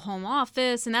my whole home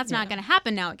office, and that's not going to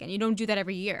happen now again. You don't do that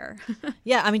every year.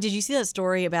 Yeah, I mean, did you see that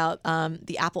story about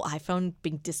the Apple iPhone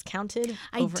being discounted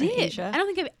over in Asia? I don't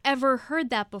think I've ever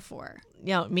heard that before.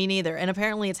 Yeah, me neither. And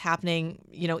apparently it's happening,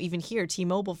 even here.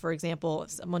 T-Mobile, for example,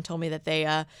 someone told me that they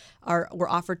were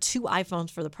offered 2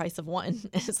 iPhones for the price of one.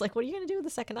 And it's like, what are you going to do with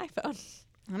the second iPhone?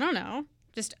 I don't know.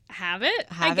 Just have it,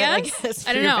 I guess,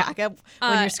 I don't know. Backup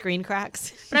when your screen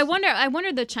cracks. But I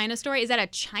wonder the China story, is that a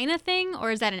China thing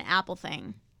or is that an Apple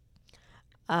thing?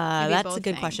 That's a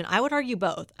good question. I would argue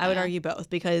both. I would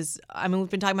because we've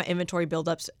been talking about inventory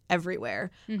buildups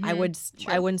everywhere. Mm-hmm.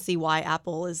 I wouldn't see why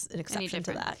Apple is an exception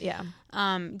to that. Yeah.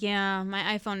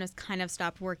 My iPhone has kind of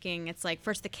stopped working. It's like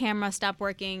first the camera stopped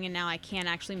working, and now I can't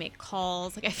actually make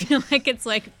calls. Like I feel like it's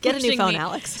like get a new phone, me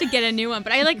Alex, to get a new one.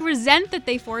 But I like resent that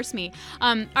they force me.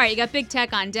 All right, you got big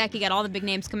tech on deck. You got all the big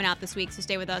names coming out this week, so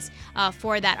stay with us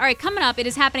for that. All right, coming up, it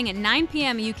is happening at 9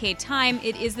 p.m. UK time.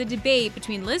 It is the debate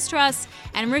between Liz Truss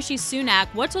and Rishi Sunak.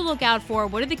 What to look out for?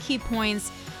 What are the key points?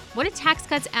 What do tax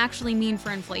cuts actually mean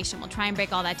for inflation? We'll try and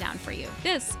break all that down for you.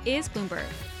 This is Bloomberg.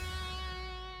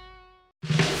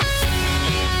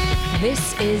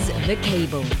 This is The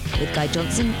Cable with Guy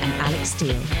Johnson and Alix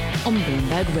Steele on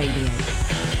Bloomberg Radio.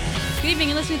 Good evening.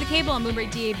 You're listening to The Cable on Bloomberg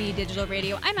DAB Digital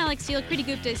Radio. I'm Alix Steele. Kriti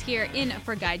Gupta is here in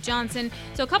for Guy Johnson.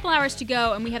 So a couple hours to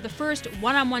go, and we have the first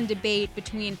one-on-one debate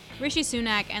between Rishi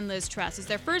Sunak and Liz Truss. It's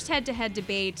their first head-to-head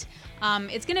debate.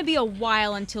 It's going to be a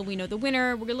while until we know the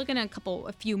winner. We're looking at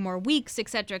a few more weeks, et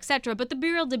cetera, et cetera. But the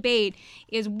real debate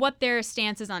is what their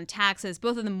stance is on taxes.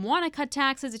 Both of them want to cut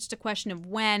taxes. It's just a question of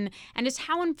when, and just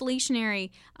how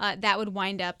inflationary that would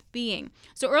wind up being.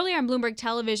 So earlier on Bloomberg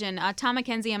Television, Tom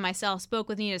McKenzie and myself spoke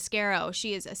with Nina Skero.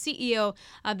 She is a CEO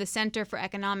of the Center for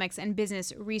Economics and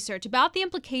Business Research about the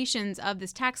implications of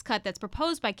this tax cut that's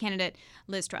proposed by candidate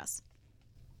Liz Truss.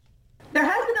 There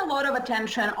has been a lot of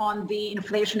attention on the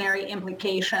inflationary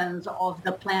implications of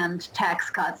the planned tax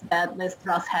cuts that Liz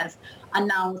Truss has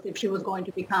announced if she was going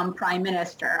to become prime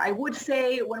minister. I would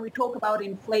say when we talk about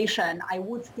inflation, I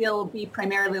would still be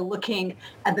primarily looking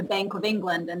at the Bank of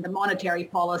England and the monetary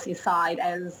policy side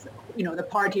as, the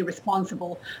party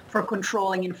responsible for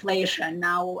controlling inflation.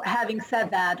 Now, having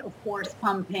said that, of course,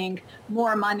 pumping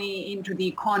more money into the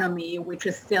economy, which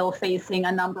is still facing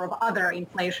a number of other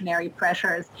inflationary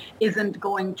pressures, isn't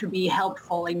going to be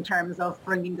helpful in terms of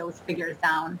bringing those figures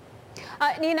down.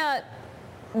 Nina,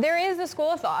 there is a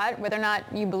school of thought, whether or not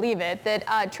you believe it,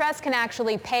 that Truss can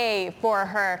actually pay for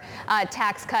her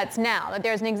tax cuts now, that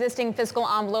there's an existing fiscal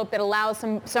envelope that allows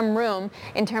some room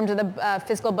in terms of the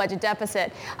fiscal budget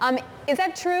deficit. Is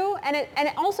that true? And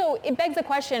also, it begs the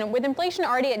question, with inflation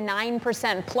already at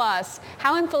 9% plus,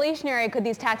 how inflationary could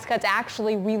these tax cuts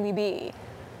actually really be?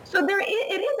 So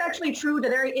it is actually true that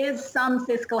there is some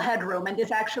fiscal headroom, and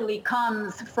this actually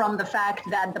comes from the fact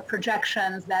that the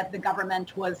projections that the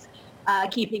government was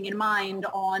keeping in mind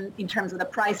in terms of the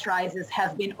price rises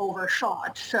have been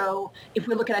overshot. So if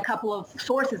we look at a couple of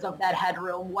sources of that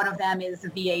headroom, one of them is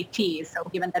VAT. So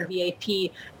given that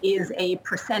VAT is a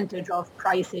percentage of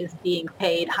prices being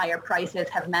paid, higher prices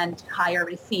have meant higher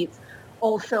receipts.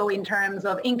 Also, in terms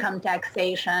of income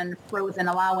taxation, frozen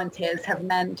allowances have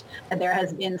meant that there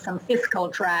has been some fiscal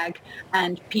drag,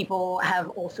 and people have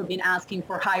also been asking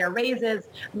for higher raises,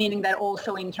 meaning that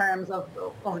also in terms of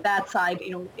that side,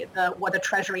 what the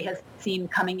Treasury has seen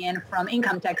coming in from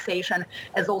income taxation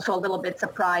is also a little bit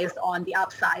surprised on the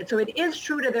upside. So it is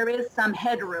true that there is some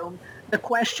headroom. The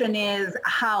question is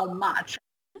how much.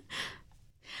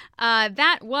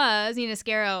 That was Nina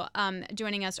Skero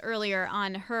joining us earlier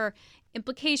on her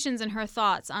implications and her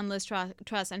thoughts on Liz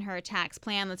Truss and her tax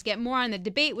plan. Let's get more on the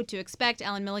debate, what to expect.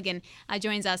 Ellen Milligan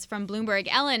joins us from Bloomberg.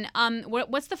 Ellen,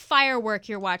 what's the firework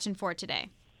you're watching for today?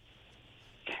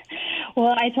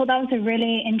 Well, I thought that was a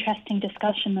really interesting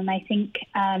discussion, and I think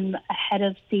ahead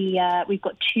of we've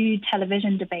got 2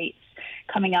 television debates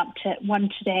coming up, one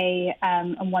today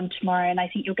and one tomorrow, and I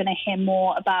think you're going to hear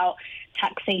more about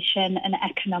taxation and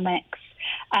economics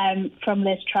from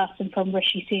Liz Truss and from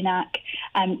Rishi Sunak.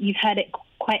 You've heard it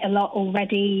quite a lot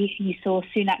already. You saw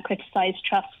Sunak criticise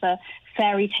Truss for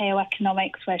fairy tale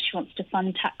economics, where she wants to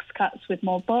fund tax cuts with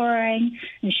more borrowing,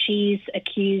 and she's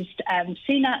accused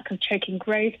Sunak of choking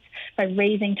growth by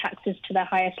raising taxes to their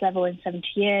highest level in 70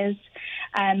 years.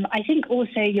 I think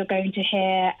also you're going to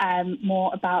hear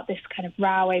more about this kind of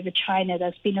row over China.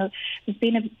 There's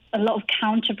been a lot of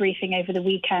counter briefing over the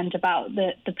weekend about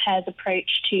the pair's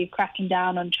approach to cracking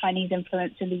down on Chinese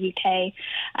influence in the UK.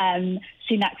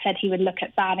 Sunak said he would look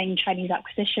at banning Chinese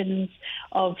acquisitions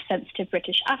of sensitive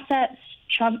British assets.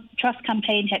 Truss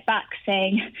campaign hit back,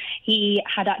 saying he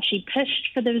had actually pushed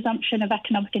for the resumption of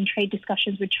economic and trade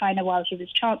discussions with China while he was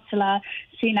Chancellor.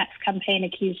 Sunak's campaign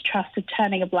accused Truss of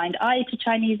turning a blind eye to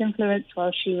Chinese influence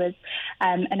while she was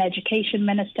an education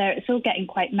minister. It's all getting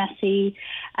quite messy.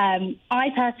 I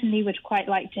personally would quite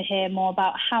like to hear more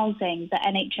about housing, the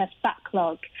NHS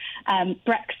backlog,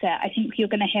 Brexit. I think you're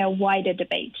going to hear a wider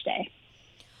debate today.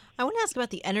 I want to ask about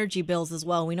the energy bills as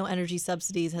well. We know energy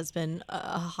subsidies has been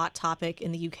a hot topic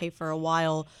in the UK for a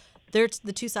while. There's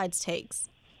the 2 sides' takes.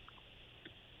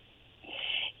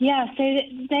 Yeah, so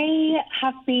they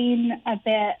have been a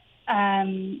bit...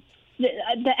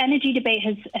 The energy debate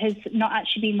has not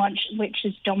actually been one which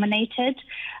has dominated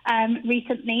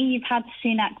recently. You've had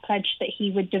Sunak pledge that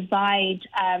he would divide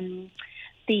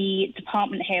the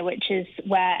department here, which is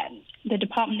where the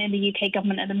department in the UK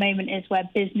government at the moment is where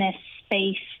business,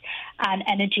 space and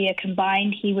energy are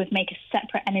combined. He would make a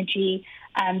separate energy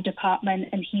department,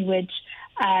 and he would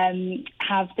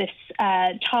have this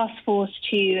task force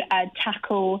to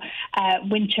tackle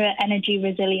winter energy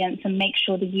resilience and make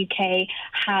sure the UK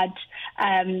had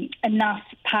enough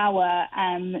power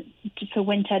for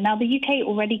winter. Now, the UK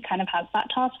already kind of has that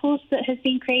task force that has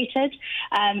been created,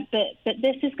 but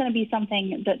this is going to be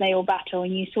something that they all battle.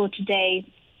 And you saw today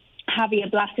Javier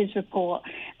Blas's report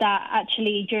that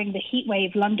actually during the heat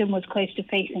wave, London was close to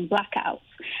facing blackouts.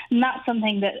 And that's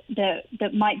something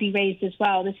that might be raised as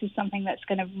well. This is something that's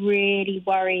going to really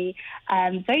worry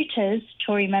voters,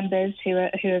 Tory members who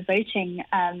are voting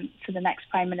for the next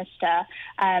Prime Minister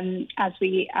as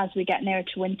we get nearer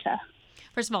to winter.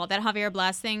 First of all, that Javier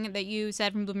Blas thing that you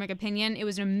said from Bloomberg Opinion, it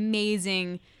was an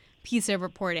amazing piece of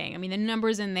reporting. I mean, the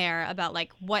numbers in there about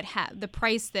like the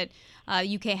price that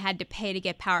UK had to pay to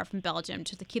get power from Belgium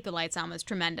to keep the lights on was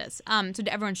tremendous. So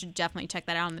everyone should definitely check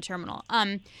that out on the terminal.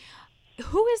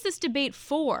 Who is this debate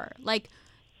for? Like,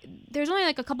 there's only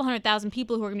like a couple 100,000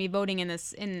 people who are going to be voting in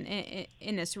this in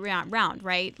this round,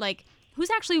 right? Like,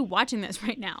 who's actually watching this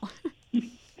right now? So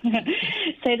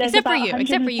except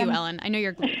for you, Ellen. I know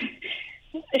you're glued.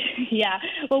 Yeah,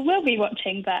 well, we'll be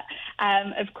watching, but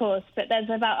of course. But there's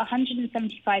about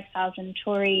 175,000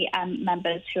 Tory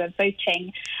members who are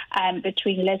voting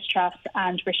between Liz Truss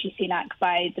and Rishi Sunak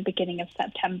by the beginning of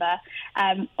September.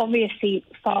 Obviously,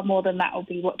 far more than that will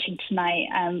be watching tonight.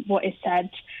 What is said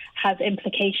has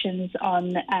implications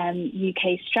on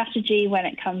UK strategy when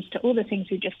it comes to all the things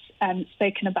we've just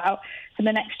spoken about for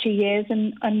the next 2 years,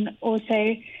 and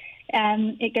also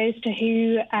it goes to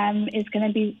who is going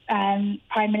to be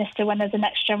Prime Minister when there's a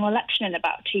next general election in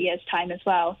about 2 years' time as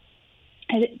well.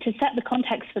 To set the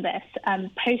context for this,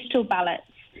 postal ballots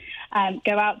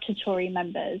go out to Tory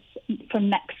members from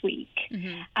next week.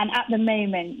 Mm-hmm. And at the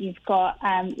moment, you've got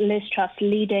Liz Truss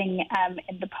leading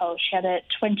in the polls. She had a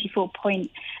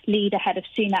 24-point lead ahead of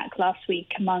Sunak last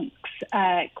week amongst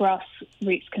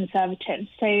grassroots Conservatives.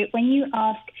 So when you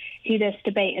ask who this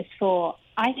debate is for,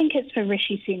 I think it's for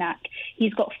Rishi Sunak.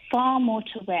 He's got far more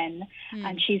to win,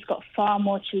 and she's got far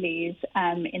more to lose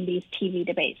in these TV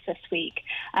debates this week.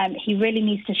 He really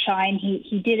needs to shine.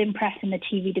 He did impress in the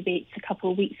TV debates a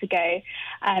couple of weeks ago,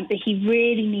 but he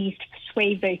really needs to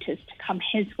persuade voters to come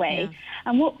his way. Yeah.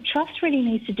 And what Truss really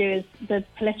needs to do is the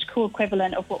political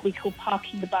equivalent of what we call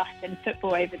parking the bus in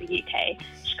football over the UK.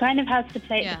 She kind of has to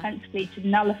play it defensively to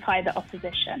nullify the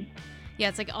opposition. Yeah,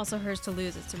 it's like also hers to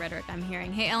lose. It's the rhetoric I'm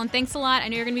hearing. Hey, Ellen, thanks a lot. I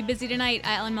know you're going to be busy tonight.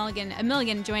 Ellen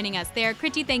Milligan joining us there.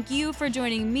 Kriti, thank you for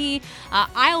joining me.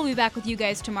 I will be back with you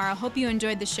guys tomorrow. Hope you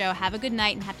enjoyed the show. Have a good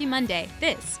night and happy Monday.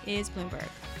 This is Bloomberg.